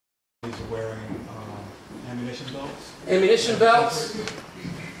wearing ammunition belts. Ammunition belts.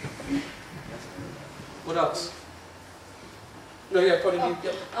 What else? No, yeah, put it.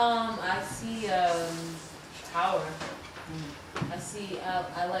 I see power. I see.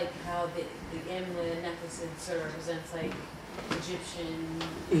 I like how the amulet and necklace sort of represents like Egyptian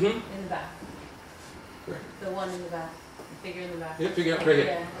in the back. Right. The one in the back, the figure in the back. Yeah, figure right here.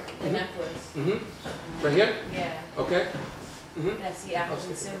 Yeah, the necklace. Right here. Yeah. Okay. And I see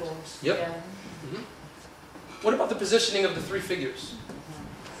African symbols. Yep. Yeah. What about the positioning of the three figures?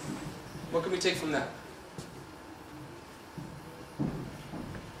 What can we take from that?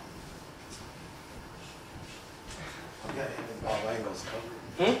 You gotta handle all angles covered.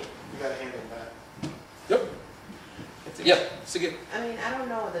 You gotta handle that. Yep. Yep. So good. I mean, I don't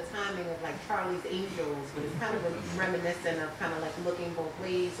know the timing of like Charlie's Angels, but it's kind of reminiscent of kind of like looking both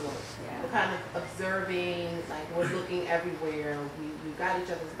ways, or we're kind of observing, like we're looking everywhere. We've got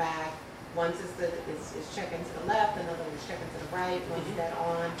each other's back. One sister is checking to the left, another is checking to the right, one's dead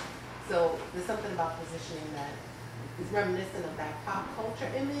on. So there's something about positioning that is reminiscent of that pop culture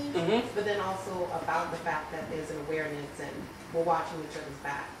image, but then also about the fact that there's an awareness and we're watching each other's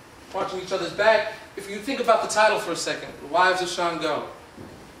back. Watching each other's back. If you think about the title for a second, The Wives of Shango,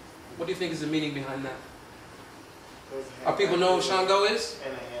 what do you think is the meaning behind that? Are people know what Shango is?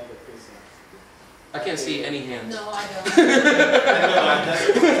 And a hand of prison. I can't see any hands. No, I don't. You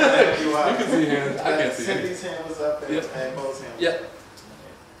can see hands. I can't see hands. Cindy's hand was up and Bo's hand was Yep. up.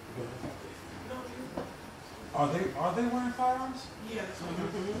 Are they wearing firearms? Yeah.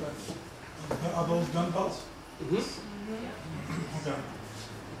 Are those gun belts? Okay.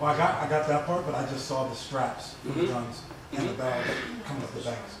 Well, I got that part, but I just saw the straps for the guns and the bags coming up the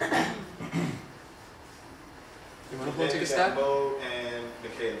backs. You want to go take a stab? Bo and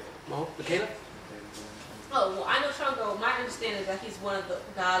Michaela. Mo? Michaela? Oh, well, I know Shango. My understanding is that he's one of the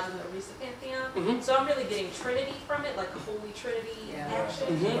gods in the Orisa pantheon. So I'm really getting Trinity from it, like a Holy Trinity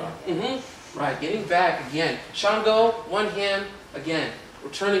action. Right, getting back again. Shango, one hand, again,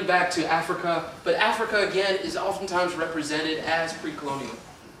 returning back to Africa. But Africa, again, is oftentimes represented as pre-colonial.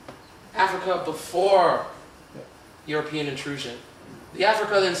 Africa before European intrusion. The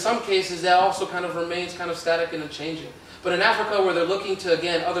Africa, in some cases, that also kind of remains kind of static and unchanging. But in Africa, where they're looking to,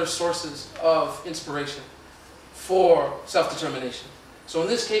 again, other sources of inspiration for self-determination. So in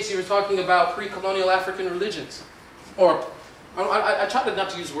this case, he was talking about pre-colonial African religions. Or, I try not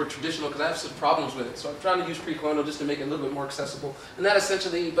to use the word traditional because I have some problems with it. So I'm trying to use pre-colonial just to make it a little bit more accessible. And that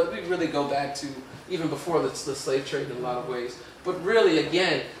essentially, but we really go back to even before the slave trade in a lot of ways. But really,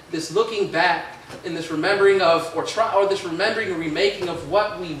 again, this looking back and this remembering of, or this remembering and remaking of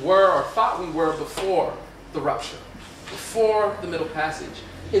what we were or thought we were before the rupture, before the Middle Passage.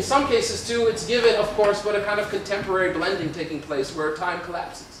 In some cases, too, it's given, of course, but a kind of contemporary blending taking place where time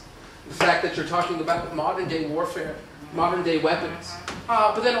collapses. The fact that you're talking about modern-day warfare, modern-day weapons.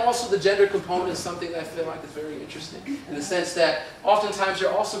 But then also the gender component is something that I feel like is very interesting in the sense that oftentimes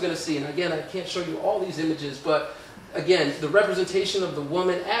you're also going to see, and again, I can't show you all these images, but again, the representation of the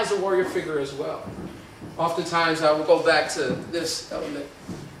woman as a warrior figure as well. Oftentimes, I will go back to this element.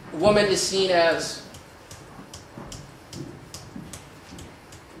 The woman is seen as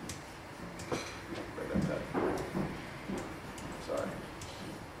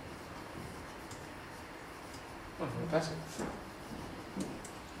pass it.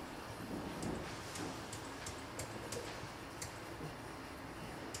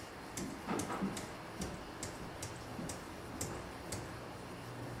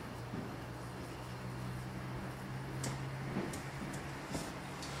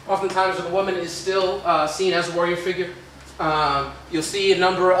 Oftentimes, the woman is still seen as a warrior figure. You'll see a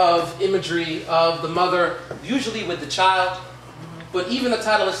number of imagery of the mother, usually with the child. But even the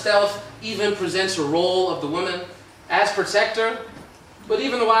title itself even presents a role of the woman as protector. But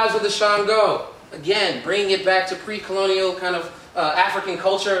even the wives of the Shango, again, bringing it back to pre-colonial kind of African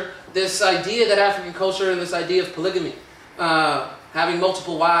culture, this idea that African culture and this idea of polygamy, having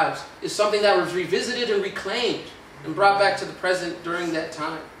multiple wives, is something that was revisited and reclaimed and brought back to the present during that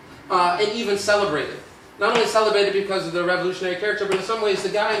time. And even celebrated. Not only celebrated because of the revolutionary character, but in some ways the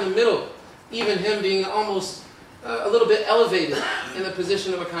guy in the middle, even him being almost a little bit elevated in the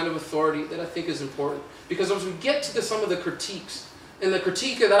position of a kind of authority that I think is important. Because as we get to some of the critiques, and the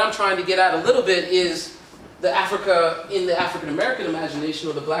critique that I'm trying to get at a little bit is the Africa in the African-American imagination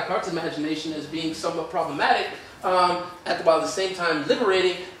or the Black Arts imagination as being somewhat problematic, while at the same time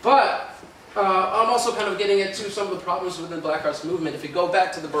liberating, but I'm also kind of getting into some of the problems within the Black Arts movement. If you go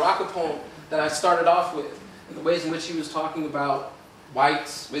back to the Baraka poem that I started off with, and the ways in which he was talking about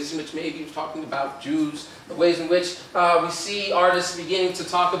whites, ways in which maybe he was talking about Jews, the ways in which we see artists beginning to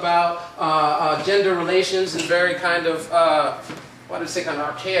talk about gender relations in very kind of, what do we say, kind of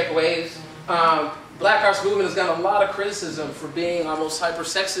archaic ways. Black arts movement has gotten a lot of criticism for being almost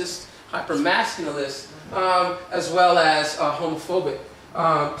hyper-sexist, hyper-masculinist, as well as homophobic.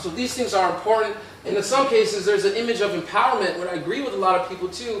 So these things are important, and in some cases there's an image of empowerment, where I agree with a lot of people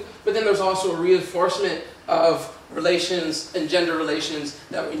too, but then there's also a reinforcement of relations and gender relations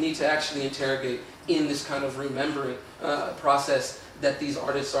that we need to actually interrogate in this kind of remembering process that these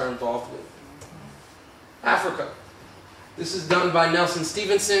artists are involved with. Africa. This is done by Nelson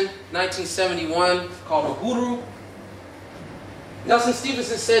Stevenson, 1971, called Uhuru. Nelson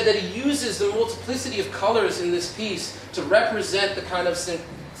Stevenson said that he uses the multiplicity of colors in this piece to represent the kind of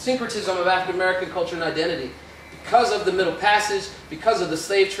syncretism of African American culture and identity. Because of the Middle Passage, because of the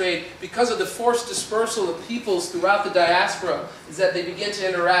slave trade, because of the forced dispersal of peoples throughout the diaspora, is that they begin to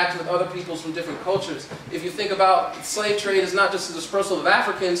interact with other peoples from different cultures. If you think about slave trade as not just the dispersal of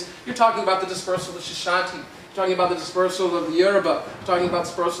Africans, you're talking about the dispersal of Shishanti. You're talking about the dispersal of the Yoruba. You're talking about the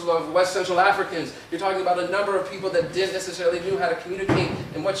dispersal of West Central Africans. You're talking about a number of people that didn't necessarily know how to communicate,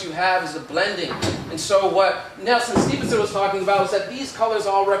 and what you have is a blending. And so what Nelson Stevenson was talking about is that these colors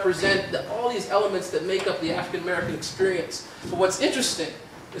all represent all these elements that make up the African American experience. But what's interesting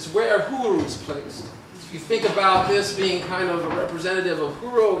is where Uhuru is placed. If you think about this being kind of a representative of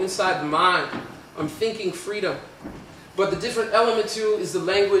Uhuru inside the mind, I'm thinking freedom. But the different element too is the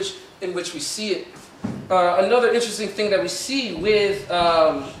language in which we see it. Another interesting thing that we see with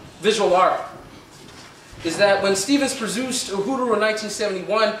visual art is that when Stevens produced Uhuru in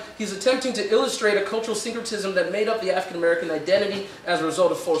 1971, he's attempting to illustrate a cultural syncretism that made up the African American identity as a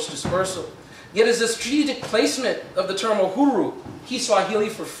result of forced dispersal. Yet as a strategic placement of the term Uhuru, Kiswahili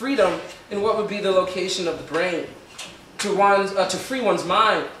for freedom, in what would be the location of the brain. To free one's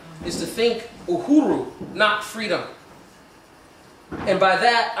mind is to think Uhuru, not freedom. And by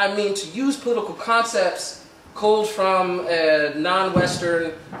that, I mean to use political concepts culled from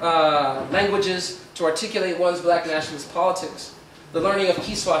non-Western languages to articulate one's black nationalist politics. The learning of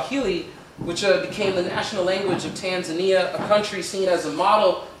Kiswahili, which became the national language of Tanzania, a country seen as a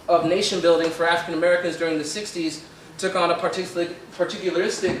model of nation building for African Americans during the 60s, took on a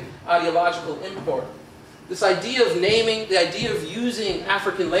particularistic ideological import. This idea of naming, the idea of using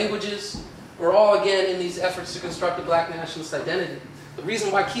African languages, we're all again in these efforts to construct a black nationalist identity. The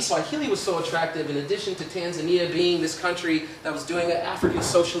reason why Kiswahili was so attractive, in addition to Tanzania being this country that was doing an African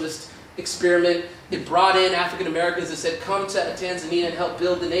socialist experiment, it brought in African Americans that said, come to Tanzania and help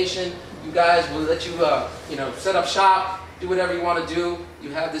build the nation. You guys will let you, set up shop, do whatever you want to do.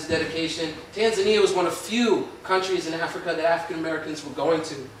 You have this dedication. Tanzania was one of few countries in Africa that African Americans were going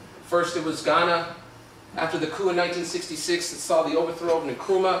to. First it was Ghana. After the coup in 1966, it saw the overthrow of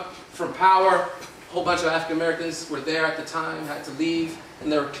Nkrumah from power. A whole bunch of African Americans were there at the time, had to leave, and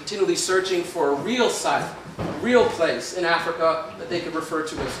they were continually searching for a real site, a real place in Africa that they could refer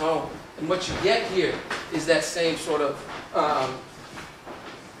to as home. And what you get here is that same sort of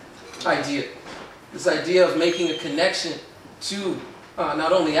idea. This idea of making a connection to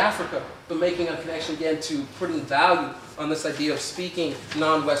not only Africa, but making a connection again to putting value on this idea of speaking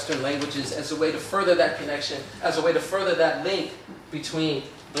non-Western languages as a way to further that connection, as a way to further that link between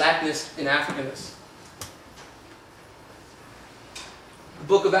blackness and Africanness. The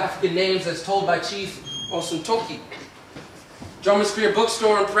Book of African Names as told by Chief Osuntoki. Drummond's Career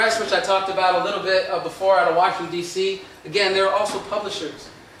Bookstore and Press, which I talked about a little bit before out of Washington, D.C. Again, they're also publishers.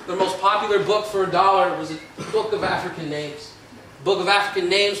 Their most popular book for $1 was a Book of African Names. The Book of African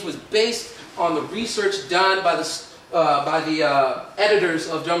Names was based on the research done by the editors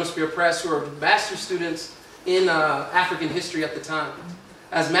of Drummond's Career Press, who were master students in African history at the time.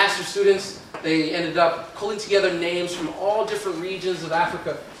 As master students, they ended up pulling together names from all different regions of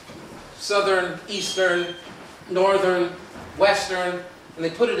Africa. Southern, Eastern, Northern, Western, and they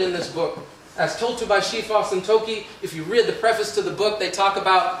put it in this book. As told to by Chief Osuntoki, if you read the preface to the book, they talk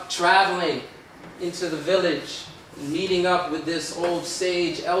about traveling into the village, meeting up with this old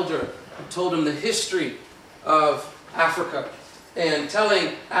sage elder who told him the history of Africa, and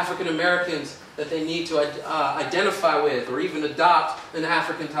telling African Americans that they need to identify with or even adopt an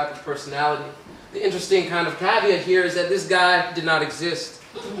African type of personality. The interesting kind of caveat here is that this guy did not exist.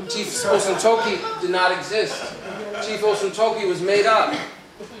 Chief Osuntoki did not exist. Chief Osuntoki was made up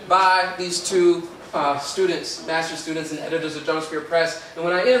by these two students, master students and editors of Drummond's Career Press. And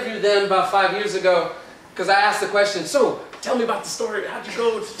when I interviewed them about 5 years ago, because I asked the question, so tell me about the story. How'd you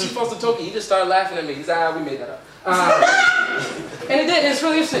go to Chief Osatoki? He just started laughing at me. He said, we made that up. And he did, and it's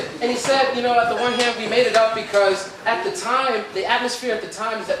really interesting. And he said, you know, at the one hand, we made it up because at the time, the atmosphere at the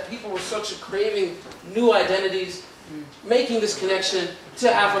time is that people were such a craving new identities, making this connection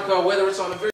to Africa, whether it's on a very